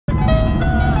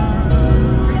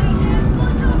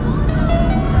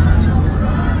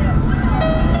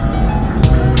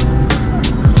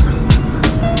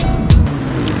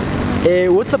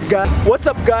What's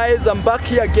up guys? I'm back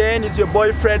here again. It's your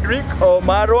boy Frederick or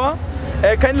Marwa.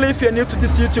 Kindly, if you're new to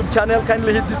this YouTube channel,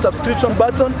 kindly hit the subscription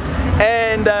button.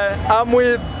 And I'm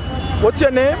with, what's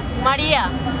your name? Maria.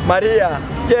 Maria.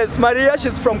 Yes, Maria,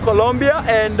 she's from Colombia,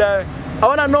 and I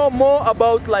want to know more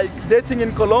about like dating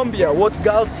in Colombia, what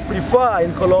girls prefer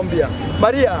in Colombia.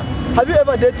 Maria, have you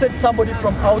ever dated somebody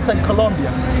from outside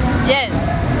Colombia? Yes.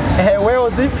 Where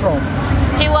was he from?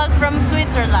 He was from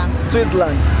Switzerland.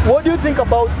 Switzerland. What do you think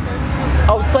about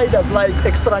outsiders, like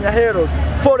extranjeros,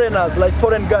 foreigners, like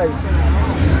foreign guys?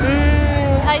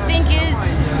 I think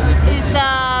it's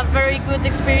a very good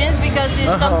experience because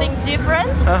it's something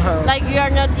different. Like you are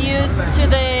not used to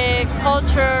the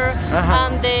culture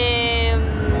and the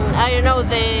I don't know,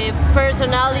 the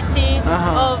personality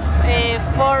of a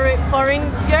foreign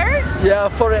girl. Yeah,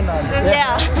 foreigners.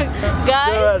 Yeah,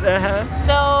 guys.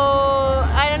 So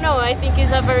I don't know. I think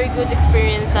it's a very good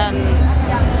experience. And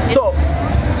so,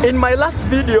 in my last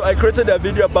video, I created a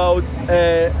video about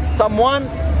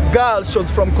girl. She was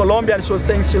from Colombia and she was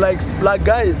saying she likes black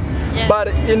guys. Yes. But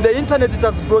in the internet, it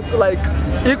has brought like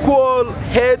equal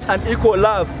hate and equal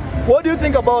love. What do you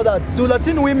think about that? Do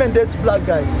Latin women date black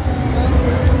guys?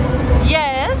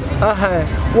 Yes.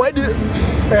 Why do you,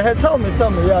 tell me,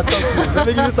 yeah, talk to me. Let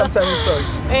me give you some time to talk.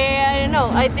 I don't know,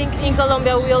 I think in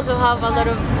Colombia we also have a lot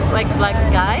of like black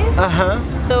guys.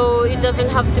 So it doesn't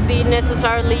have to be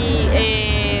necessarily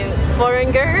a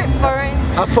foreigner.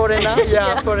 A foreigner,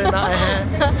 yeah, a foreigner.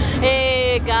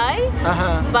 A guy.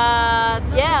 But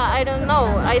yeah, I don't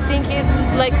know. I think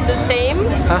it's like the same.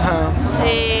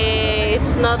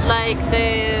 It's not like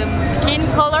the skin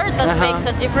color that makes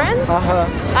a difference.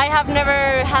 I have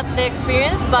never had the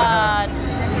experience, but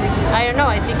I don't know,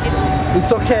 I think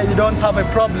it's okay, you don't have a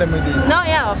problem with it? No,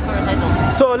 yeah, of course I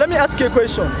don't. So let me ask you a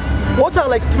question. What are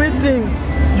like 3 things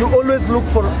you always look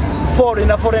for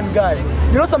in a foreign guy?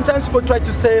 You know, sometimes people try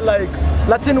to say like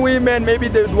Latin women, maybe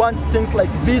they would want things like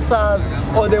visas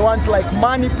or they want like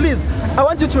money. Please, I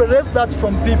want you to erase that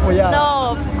from people, yeah.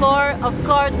 No, of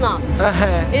course not.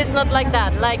 It's not like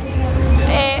that. Like,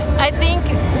 I think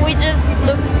we just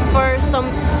look for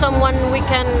someone we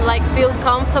can like feel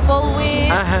comfortable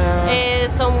with,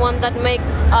 someone that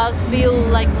makes us feel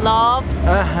like loved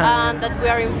and that we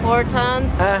are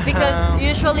important. Because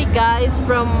usually guys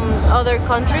from other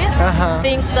countries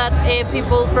thinks that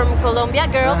people from Colombia,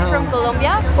 girls from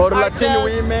Colombia, or Latin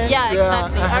women, yeah,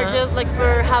 exactly, are just like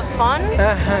for have fun,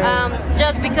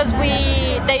 just because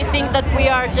they think that we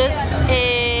are just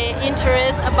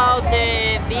interested about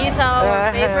the visa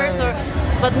or papers or.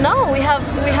 But no, we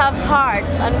have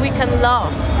hearts and we can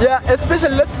love. Yeah,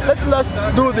 especially let's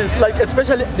do this. Like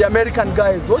especially the American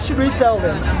guys. What should we tell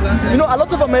them? You know, a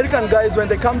lot of American guys when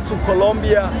they come to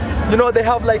Colombia, you know, they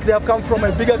have come from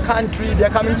a bigger country. They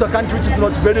are coming to a country which is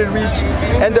not very rich,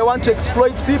 and they want to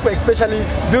exploit people, especially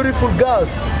beautiful girls.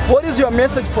 What is your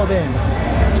message for them?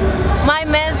 My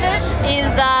message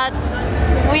is that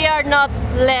we are not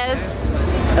less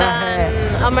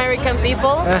than American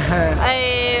people.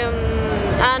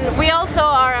 And we also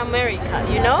are America,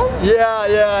 you know? Yeah.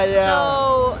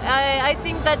 So I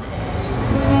think that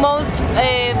most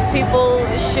people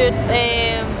should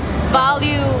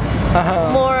value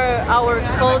more our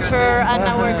culture and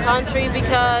our country,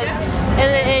 because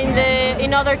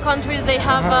in other countries they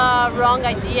have a wrong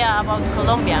idea about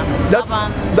Colombia.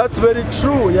 That's very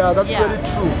true. Yeah, that's very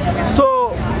true.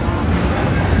 So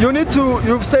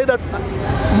you've said that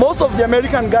most of the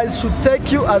American guys should take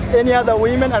you as any other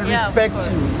women and respect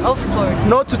you. Of course.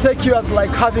 Not to take you as like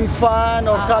having fun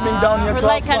or coming down here to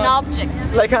like have fun. An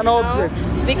object. Like an object.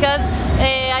 Because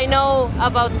I know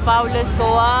about Pablo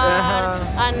Escobar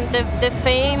and the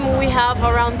fame we have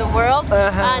around the world,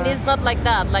 and it's not like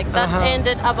that. Like that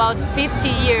ended about 50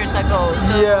 years ago.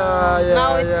 So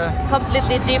now it's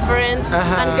completely different,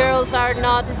 and girls are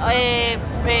not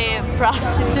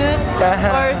prostitutes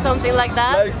or something like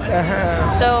that.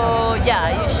 So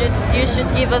yeah, you should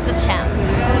give us a chance.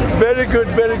 Very good,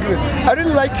 very good. I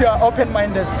really like your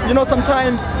open-mindedness. You know,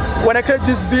 sometimes when I create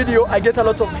this video, I get a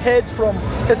lot of hate from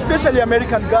especially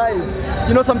American guys.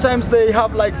 You know, sometimes they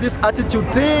have like this attitude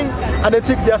thing and they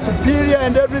think they are superior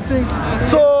and everything.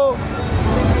 So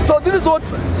this is what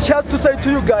she has to say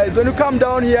to you guys. When you come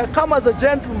down here, come as a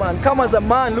gentleman, come as a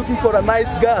man looking for a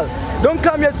nice girl. Don't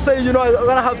come here to say, you know, I'm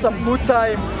gonna have some good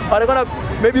time, or I'm gonna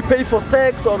maybe pay for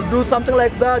sex or do something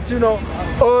like that, you know.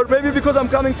 Or maybe because I'm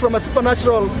coming from a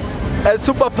supernatural,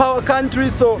 superpower country,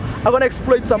 so I'm gonna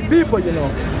exploit some people, you know.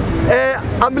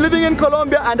 I'm living in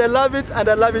Colombia and I love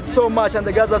it so much, and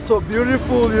the girls are so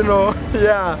beautiful, you know.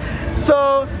 Yeah.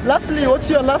 So, lastly, what's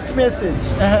your last message?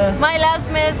 My last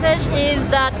message is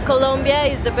that Colombia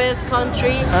is the best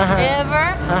country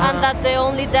ever, and that the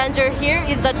only danger here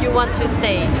is that you want to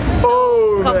stay.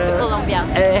 So come to Colombia.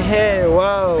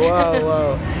 Wow, wow,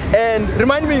 wow. And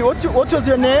remind me, what was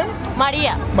your name?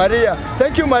 Maria. Maria.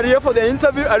 Thank you, Maria, for the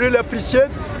interview. I really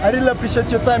appreciate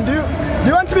your time. Do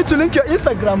you want me to link your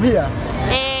Instagram here?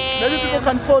 Maybe people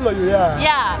can follow you, yeah.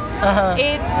 Yeah.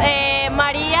 It's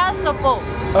Maria Sopo.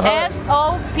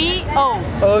 S-O-P-O.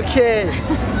 Okay.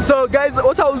 So guys,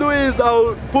 what I'll do is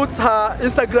I'll put her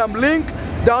Instagram link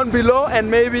down below, and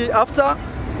maybe after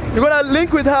you're gonna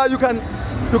link with her, you can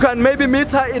maybe meet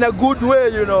her in a good way,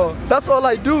 you know. That's all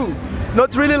I do.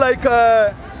 Not really like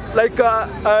how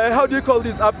do you call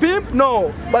this? A pimp?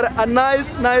 No, but a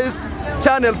nice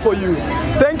channel for you.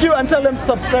 Thank you, and tell them to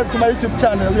subscribe to my YouTube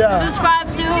channel. Yeah.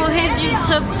 Subscribe to his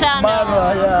YouTube channel.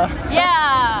 Marwa, yeah.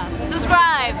 Yeah.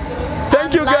 Subscribe.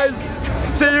 Thank you, guys.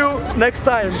 See you next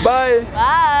time. Bye.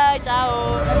 Bye.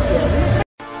 Ciao.